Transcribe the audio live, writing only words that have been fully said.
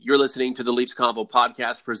You're listening to the Leafs Convo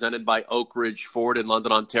podcast presented by Oak Ridge Ford in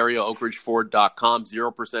London, Ontario, oakridgeford.com.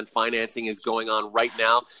 0% financing is going on right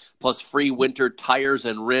now, plus free winter tires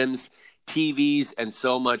and rims, TVs, and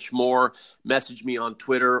so much more. Message me on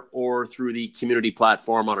Twitter or through the community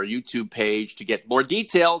platform on our YouTube page to get more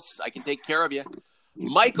details. I can take care of you.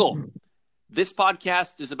 Michael, this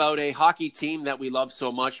podcast is about a hockey team that we love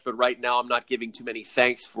so much, but right now I'm not giving too many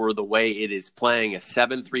thanks for the way it is playing. A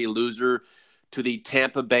 7-3 loser to the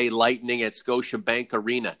Tampa Bay Lightning at Scotiabank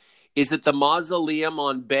Arena. Is it the mausoleum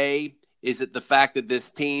on Bay? Is it the fact that this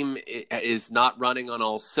team is not running on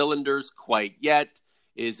all cylinders quite yet?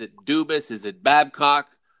 Is it Dubas? Is it Babcock?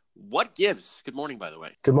 What gives? Good morning, by the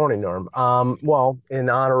way. Good morning, Norm. Well, in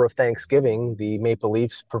honor of Thanksgiving, the Maple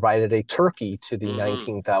Leafs provided a turkey to the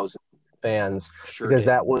 19,000 fans because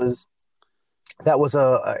that was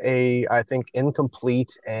a I think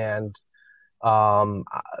incomplete and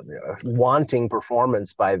wanting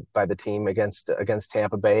performance by the team against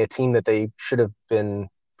Tampa Bay, a team that they should have been,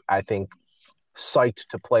 I think, psyched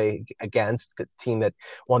to play against, a team that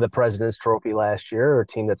won the President's Trophy last year, or a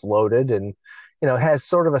team that's loaded and has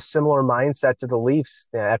sort of a similar mindset to the Leafs.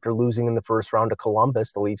 After losing in the first round to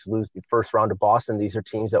Columbus, the Leafs lose the first round to Boston. These are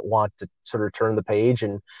teams that want to sort of turn the page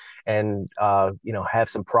and have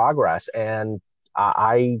some progress. And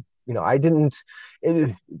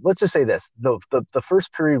let's just say this, the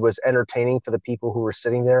first period was entertaining for the people who were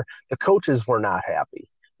sitting there. The coaches were not happy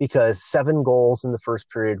because 7 goals in the first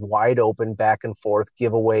period, wide open, back and forth,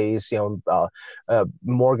 giveaways,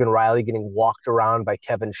 Morgan Rielly getting walked around by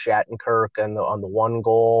Kevin Shattenkirk on the one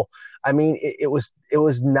goal. I mean, it was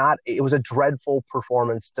a dreadful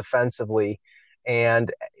performance defensively.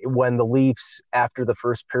 And when the Leafs, after the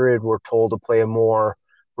first period, were told to play a more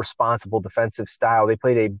responsible defensive style, they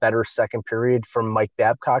played a better second period from Mike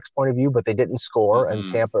Babcock's point of view, but they didn't score, and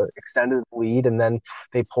Tampa extended the lead, and then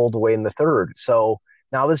they pulled away in the third. So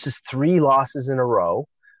now this is 3 losses in a row.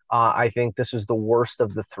 I think this is the worst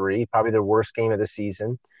of the 3, probably the worst game of the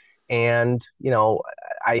season. And,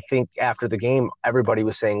 I think after the game, everybody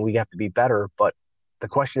was saying we have to be better, but the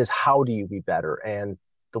question is, how do you be better? And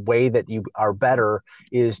the way that you are better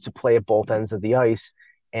is to play at both ends of the ice.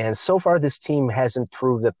 And so far, this team hasn't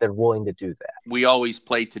proved that they're willing to do that. We always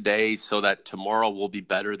play today so that tomorrow will be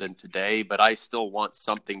better than today, but I still want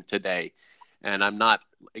something today. And I'm not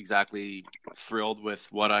exactly thrilled with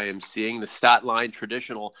what I am seeing. The stat line,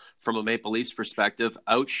 traditional from a Maple Leafs perspective: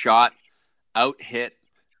 outshot, out-hit,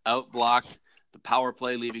 out-blocked, the power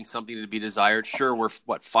play leaving something to be desired. Sure, we're,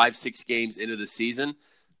 5-6 games into the season,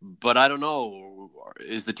 but I don't know.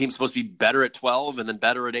 Is the team supposed to be better at 12 and then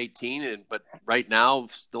better at 18? But right now,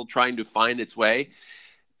 still trying to find its way.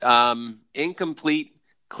 Incomplete,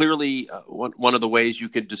 clearly one of the ways you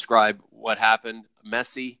could describe what happened.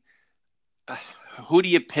 Messy. Who do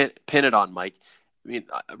you pin it on, Mike? I mean,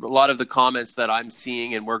 a lot of the comments that I'm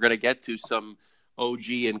seeing, and we're going to get to some OG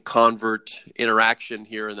and convert interaction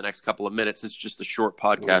here in the next couple of minutes. It's just a short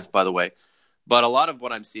podcast, by the way. But a lot of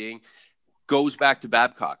what I'm seeing goes back to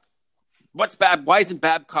Babcock. Why isn't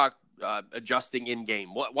Babcock adjusting in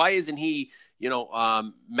game? Why isn't he,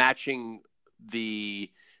 matching the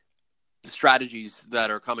strategies that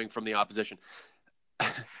are coming from the opposition?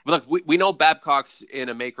 Look, we know Babcock's in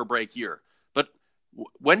a make or break year, but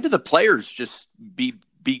when do the players just be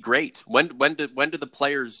great? When do the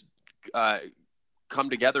players come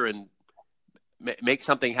together and make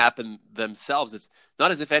something happen themselves? It's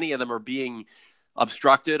not as if any of them are being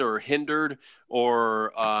obstructed or hindered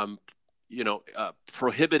or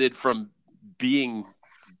prohibited from being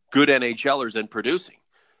good NHLers and producing.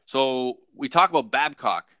 So we talk about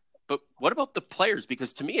Babcock, but what about the players?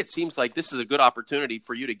 Because to me, it seems like this is a good opportunity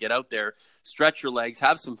for you to get out there, stretch your legs,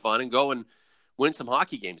 have some fun, and go and win some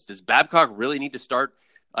hockey games. Does Babcock really need to start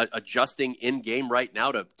adjusting in game right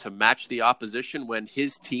now to match the opposition when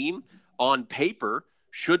his team on paper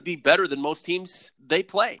should be better than most teams they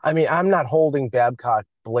play? I mean, I'm not holding Babcock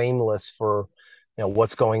blameless for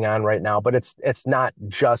what's going on right now, but it's not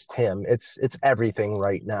just him. It's everything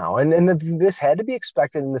right now. And this had to be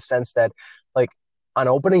expected in the sense that, like, on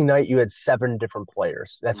opening night, you had 7 different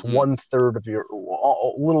players. That's 1/3 of a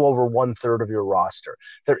little over 1/3 of your roster.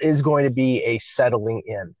 There is going to be a settling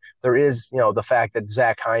in. There is, the fact that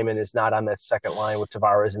Zach Hyman is not on that second line with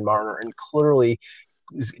Tavares and Marner, and clearly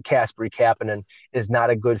Kasperi Kapanen is not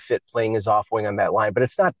a good fit playing his off wing on that line. But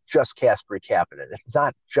it's not just Kasperi Kapanen. It's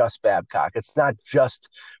not just Babcock. It's not just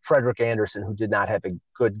Frederik Andersen, who did not have a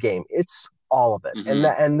good game. It's all of it.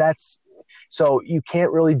 And that's so you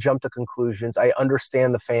can't really jump to conclusions. I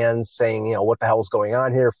understand the fans saying, what the hell is going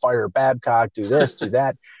on here? Fire Babcock, do this, do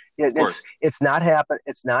that. It's not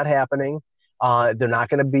happening. They're not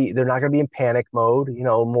going to be in panic mode.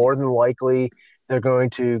 More than likely they're going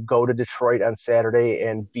to go to Detroit on Saturday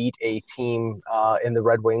and beat a team in the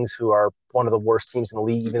Red Wings, who are one of the worst teams in the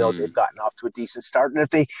league, even though they've gotten off to a decent start.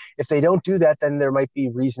 And if they don't do that, then there might be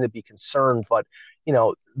reason to be concerned. But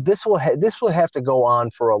this will have to go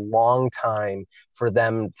on for a long time for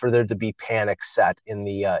there to be panic set in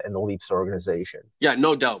the Leafs organization. Yeah,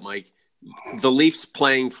 no doubt, Mike. The Leafs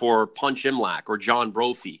playing for Punch Imlach or John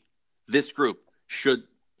Brophy, this group should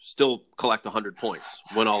still collect 100 points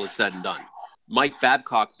when all is said and done. Mike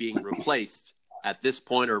Babcock being replaced at this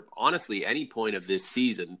point, or honestly any point of this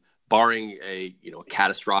season, barring a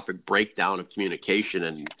catastrophic breakdown of communication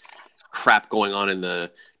and crap going on in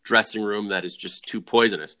the dressing room that is just too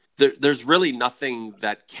poisonous. There's really nothing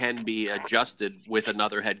that can be adjusted with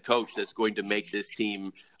another head coach that's going to make this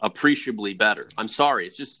team appreciably better. I'm sorry,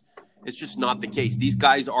 it's just not the case. These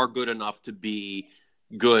guys are good enough to be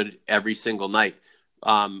good every single night.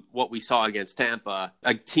 What we saw against Tampa,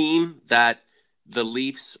 a team that the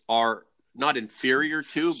Leafs are not inferior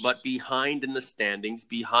to, but behind in the standings,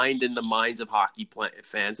 behind in the minds of hockey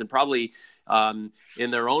fans, and probably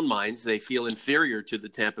in their own minds, they feel inferior to the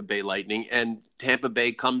Tampa Bay Lightning. And Tampa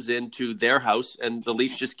Bay comes into their house, and the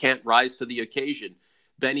Leafs just can't rise to the occasion.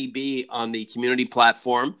 Benny B on the community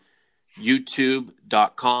platform,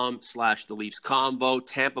 youtube.com/the Leafs Convo.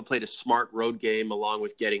 Tampa played a smart road game along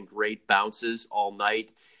with getting great bounces all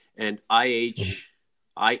night. And I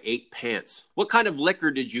ate pants. What kind of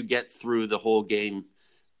liquor did you get through the whole game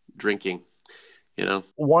drinking?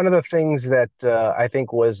 One of the things that I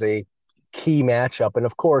think was a key matchup, and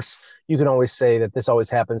of course you can always say that this always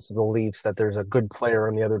happens to the Leafs, that there's a good player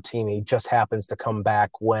on the other team. He just happens to come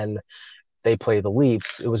back when they play the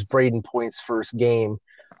Leafs. It was Braden Point's first game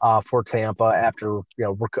for Tampa after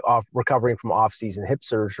recovering from off-season hip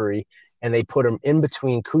surgery, and they put him in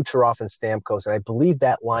between Kucherov and Stamkos, and I believe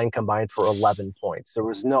that line combined for 11 points. There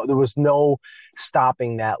was no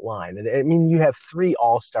stopping that line. And I mean, you have three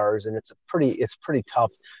all-stars, and it's pretty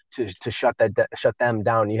tough to shut them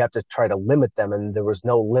down. You have to try to limit them, and there was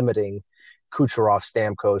no limiting Kucherov,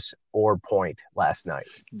 Stamkos, or Point last night.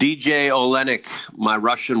 DJ Olenek, my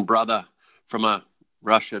Russian brother from a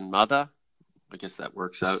Russian mother. I guess that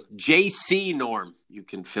works out. JC Norm, you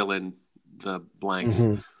can fill in the blanks.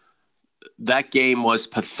 Mm-hmm. That game was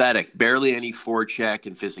pathetic. Barely any forecheck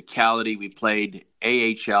and physicality. We played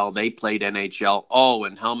AHL. They played NHL. Oh,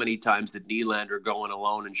 and how many times did Nylander go in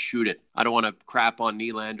alone and shoot it? I don't want to crap on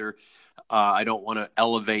Nylander. I don't want to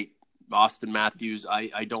elevate Austin Matthews.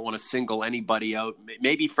 I don't want to single anybody out.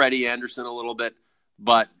 Maybe Freddie Anderson a little bit.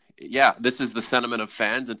 But, yeah, this is the sentiment of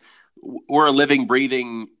fans. And we're a living,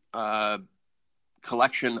 breathing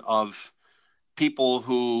collection of people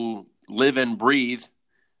who live and breathe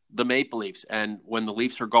the Maple Leafs. And when the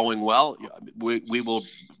Leafs are going well, we will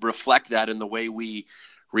reflect that in the way we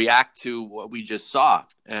react to what we just saw.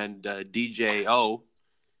 And DJO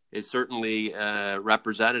is certainly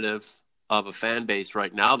representative of a fan base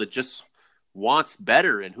right now that just wants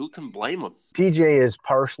better, and who can blame them? DJ is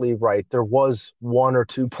partially right. There was one or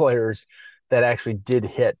two players that actually did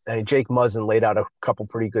hit. I mean, Jake Muzzin laid out a couple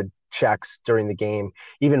pretty good checks during the game.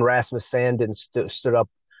 Even Rasmus Sandin stood up.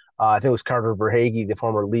 I think it was Carter Verhaeghe, the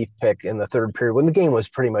former Leaf pick, in the third period when the game was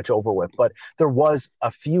pretty much over with. But there was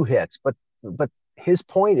a few hits. But his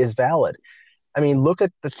point is valid. I mean, look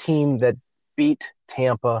at the team that beat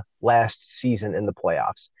Tampa last season in the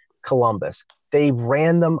playoffs, Columbus. They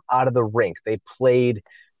ran them out of the rink. They played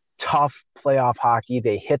tough playoff hockey.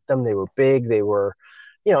 They hit them. They were big. They were,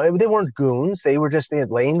 they weren't goons. They were just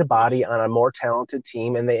laying the body on a more talented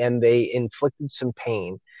team, and they inflicted some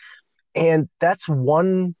pain. And that's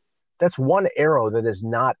one arrow that is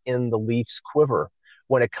not in the Leafs' quiver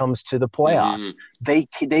when it comes to the playoffs.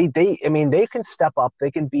 Mm-hmm. They can step up.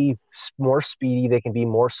 They can be more speedy. They can be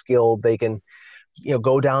more skilled. They can,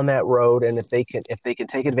 go down that road. And if they can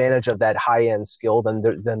take advantage of that high end skill, then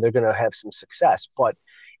they're going to have some success. But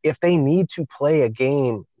if they need to play a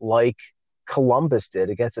game like Columbus did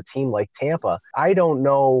against a team like Tampa, I don't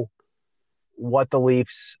know what the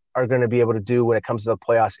Leafs are going to be able to do when it comes to the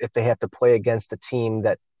playoffs if they have to play against a team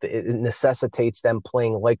that it necessitates them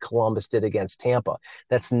playing like Columbus did against Tampa.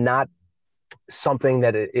 That's not something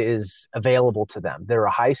that is available to them. They're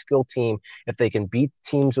a high skill team. If they can beat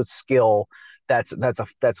teams with skill, that's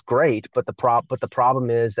great. But the problem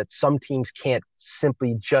is that some teams can't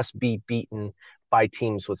simply just be beaten by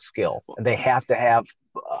teams with skill. They have to have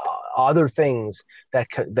other things that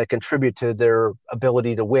contribute to their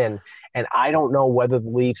ability to win. And I don't know whether the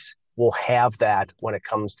Leafs will have that when it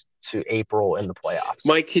comes to April in the playoffs.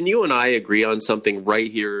 Mike, can you and I agree on something right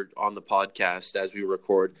here on the podcast as we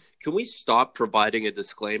record? Can we stop providing a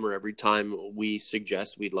disclaimer every time we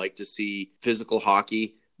suggest we'd like to see physical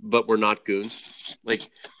hockey, but we're not goons? Like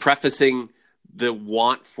prefacing the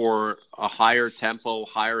want for a higher tempo,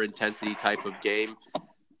 higher intensity type of game,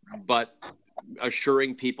 but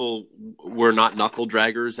assuring people we're not knuckle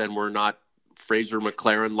draggers and we're not Fraser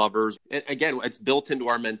McLaren lovers. And again, it's built into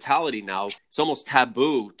our mentality now. It's almost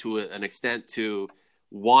taboo to an extent to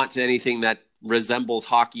want anything that resembles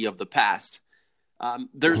hockey of the past.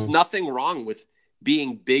 There's nothing wrong with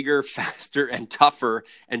being bigger, faster, and tougher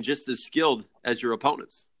and just as skilled as your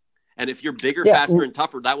opponents. And if you're bigger, faster, and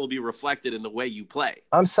tougher, that will be reflected in the way you play.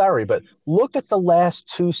 I'm sorry, but look at the last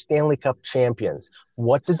two Stanley Cup champions.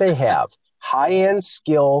 What did they have? High-end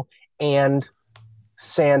skill and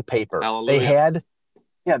sandpaper. Hallelujah.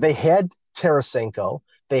 They had Tarasenko.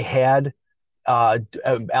 They had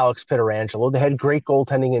Alex Pietrangelo. They had great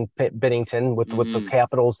goaltending in Binnington with the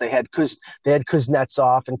Capitals. They had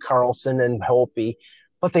Kuznetsov and Carlson and Holtby,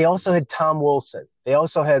 but they also had Tom Wilson. They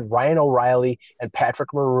also had Ryan O'Reilly and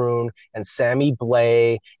Patrick Maroon and Sammy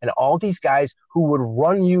Blais and all these guys who would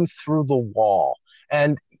run you through the wall.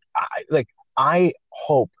 And I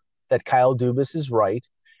hope that Kyle Dubas is right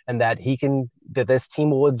and that this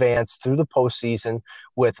team will advance through the postseason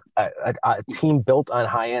with a team built on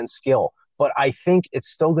high-end skill. But I think it's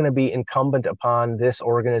still going to be incumbent upon this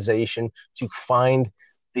organization to find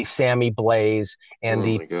the Sammy Blais and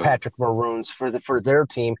the Patrick Maroons for their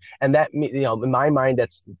team. And that, in my mind,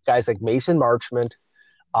 that's guys like Mason Marchment.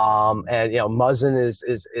 And Muzzin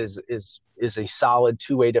is a solid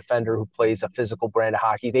two-way defender who plays a physical brand of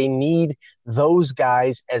hockey. They need those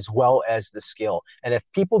guys as well as the skill. And if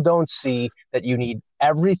people don't see that you need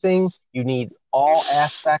everything, you need all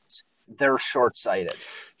aspects, they're short-sighted.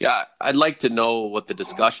 Yeah, I'd like to know what the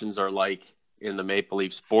discussions are like in the Maple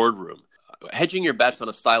Leafs boardroom. Hedging your bets on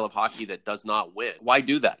a style of hockey that does not win. Why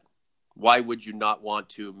do that? Why would you not want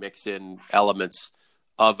to mix in elements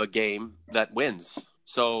of a game that wins?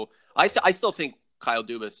 So I still think Kyle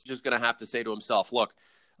Dubas is just going to have to say to himself, look,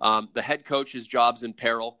 the head coach's job's in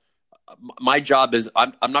peril. My job is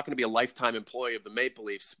I'm not going to be a lifetime employee of the Maple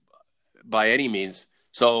Leafs by any means.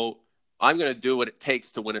 So I'm going to do what it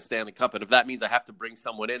takes to win a Stanley Cup. And if that means I have to bring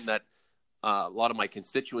someone in that a lot of my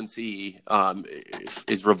constituency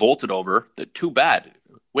is revolted over, that too bad.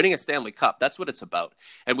 Winning a Stanley Cup, that's what it's about.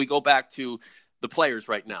 And we go back to the players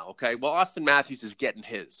right now, okay? Well, Austin Matthews is getting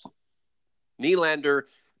his. Nylander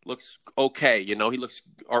looks okay, he looks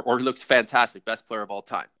or he looks fantastic, best player of all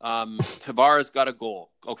time. Tavares got a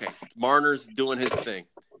goal. Okay, Marner's doing his thing.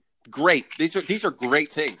 Great. These are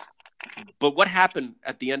great things. But what happened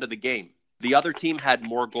at the end of the game? The other team had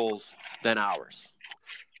more goals than ours.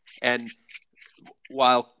 And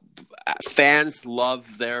while fans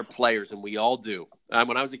love their players, and we all do.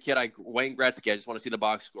 When I was a kid, Wayne Gretzky, I just want to see the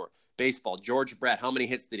box score. Baseball, George Brett, how many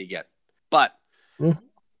hits did he get? But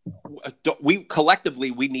we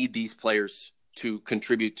collectively need these players to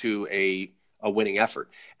contribute to a winning effort.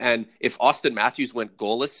 And if Austin Matthews went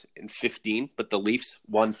goalless in 15, but the Leafs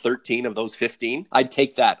won 13 of those 15, I'd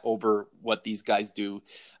take that over what these guys do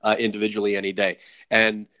individually any day.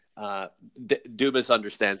 And Dubas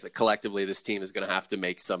understands that collectively this team is going to have to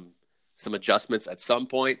make some adjustments at some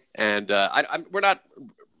point. And we're not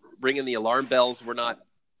ringing the alarm bells. We're not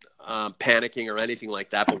panicking or anything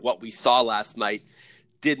like that. But what we saw last night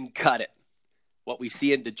didn't cut it. What we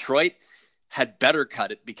see in Detroit had better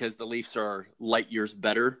cut it because the Leafs are light years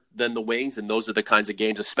better than the Wings. And those are the kinds of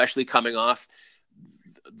games, especially coming off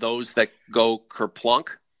those that go kerplunk.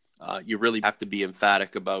 You really have to be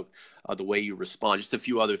emphatic about the way you respond. Just a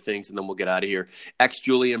few other things, and then we'll get out of here.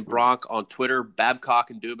 Julian Bronk on Twitter.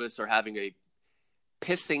 Babcock and Dubas are having a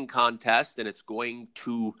pissing contest, and it's going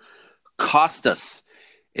to cost us.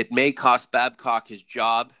 It may cost Babcock his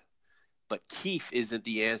job, but Keefe isn't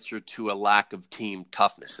the answer to a lack of team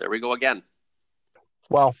toughness. There we go again.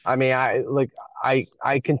 Well, I mean,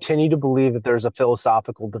 I continue to believe that there's a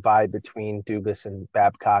philosophical divide between Dubas and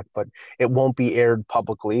Babcock, but it won't be aired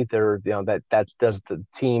publicly. That does the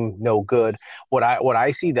team no good. What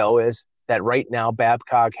I see though is that right now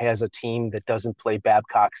Babcock has a team that doesn't play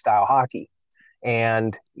Babcock style hockey,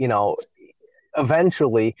 and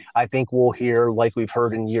eventually I think we'll hear, like we've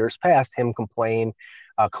heard in years past, him complain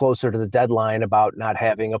closer to the deadline about not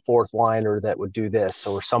having a fourth liner that would do this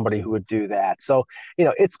or somebody who would do that. So,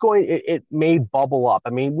 it may bubble up.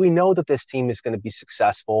 I mean, we know that this team is going to be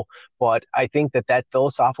successful, but I think that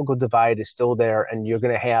philosophical divide is still there. And you're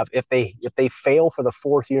going to have, if they fail for the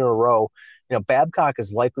fourth year in a row, Babcock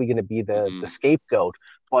is likely going to be the scapegoat.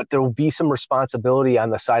 but there will be some responsibility on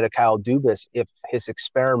the side of Kyle Dubas if his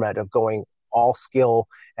experiment of going all skill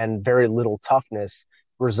and very little toughness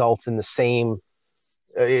results in the same.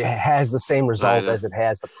 It has the same result as it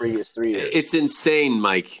has the previous 3 years. It's insane,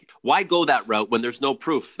 Mike. Why go that route when there's no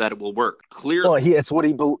proof that it will work? Clearly, well,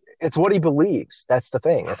 it's what he believes. That's the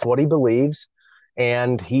thing. It's what he believes,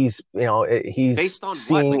 and he's based on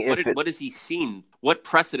seeing what has he seen? What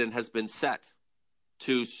precedent has been set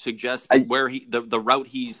to suggest that the route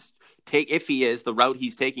he's the route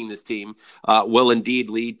he's taking this team will indeed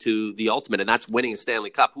lead to the ultimate, and that's winning a Stanley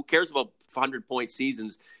Cup. Who cares about 100-point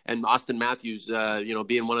seasons and Austin Matthews,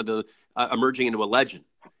 being one of the emerging into a legend?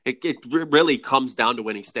 It really comes down to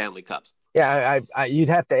winning Stanley Cups. Yeah, you'd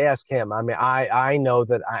have to ask him. I mean, I know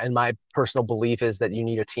that, and my personal belief is that you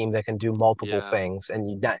need a team that can do multiple things,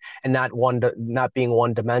 and not being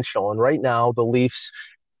one dimensional. And right now, the Leafs,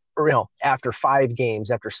 after 5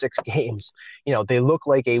 games, after 6 games, they look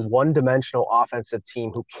like a one-dimensional offensive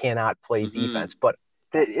team who cannot play defense. But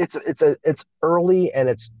it's early, and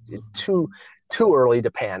it's too early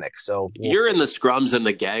to panic. So you're in the scrums and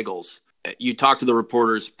the gaggles. You talk to the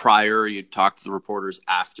reporters prior, you talk to the reporters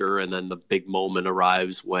after, and then the big moment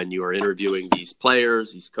arrives when you are interviewing these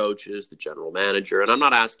players, these coaches, the general manager. And I'm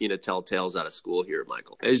not asking you to tell tales out of school here,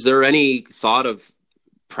 Michael. Is there any thought of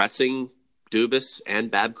pressing Dubas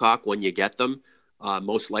and Babcock when you get them,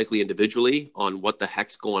 most likely individually, on what the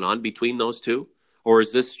heck's going on between those two? Or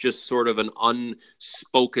is this just sort of an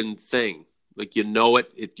unspoken thing? Like,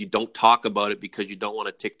 if you don't talk about it because you don't want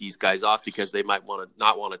to tick these guys off because they might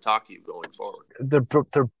not want to talk to you going forward.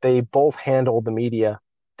 They both handle the media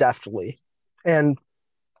deftly. And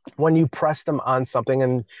when you press them on something,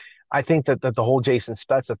 and I think that the whole Jason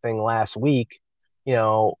Spezza thing last week,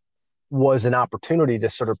 was an opportunity to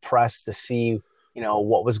sort of press to see,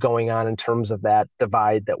 what was going on in terms of that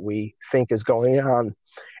divide that we think is going on.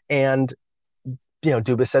 And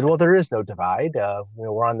Dubas said, well, there is no divide.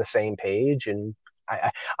 We're on the same page. And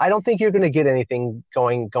I don't think you're going to get anything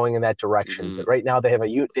going in that direction. Mm-hmm. But right now they have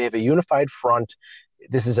a unified front.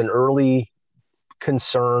 This is an early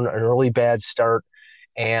concern, an early bad start.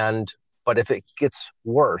 But if it gets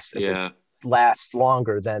worse, if it lasts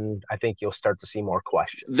longer, then I think you'll start to see more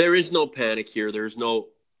questions. There is no panic here. There's no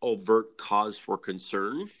overt cause for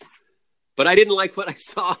concern. But I didn't like what I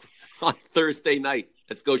saw on Thursday night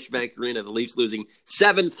at Scotiabank Arena, the Leafs losing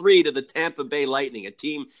 7-3 to the Tampa Bay Lightning, a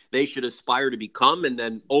team they should aspire to become and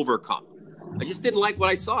then overcome. I just didn't like what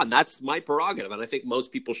I saw, and that's my prerogative. And I think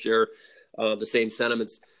most people share the same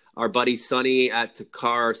sentiments. Our buddy Sonny at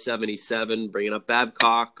Takar77 bringing up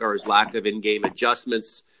Babcock or his lack of in-game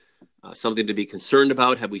adjustments, something to be concerned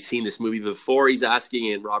about. Have we seen this movie before? He's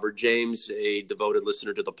asking. And Robert James, a devoted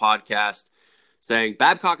listener to the podcast, saying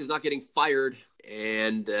Babcock is not getting fired.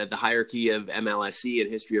 And the hierarchy of MLSE and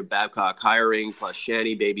history of Babcock hiring, plus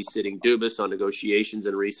Shanny babysitting Dubas on negotiations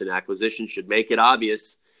and recent acquisitions should make it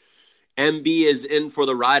obvious. MB is in for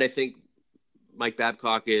the ride. I think Mike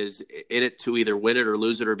Babcock is in it to either win it or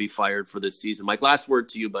lose it or be fired for this season. Mike, last word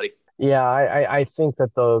to you, buddy. Yeah, I think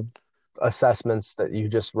that the assessments that you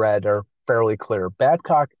just read are fairly clear.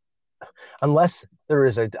 Babcock, unless there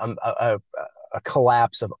is a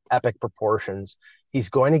collapse of epic proportions, he's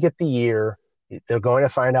going to get the year. They're going to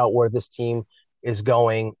find out where this team is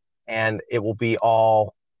going, and it will be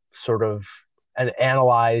all sort of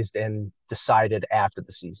analyzed and decided after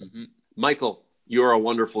the season. Mm-hmm. Michael, you're a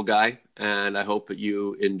wonderful guy, and I hope that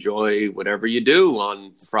you enjoy whatever you do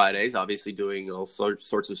on Fridays, obviously doing all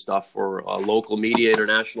sorts of stuff for local media,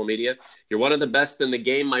 international media. You're one of the best in the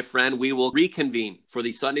game, my friend. We will reconvene for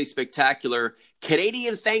the Sunday Spectacular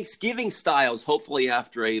Canadian Thanksgiving styles, hopefully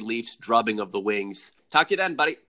after a Leafs drubbing of the Wings. Talk to you then, buddy.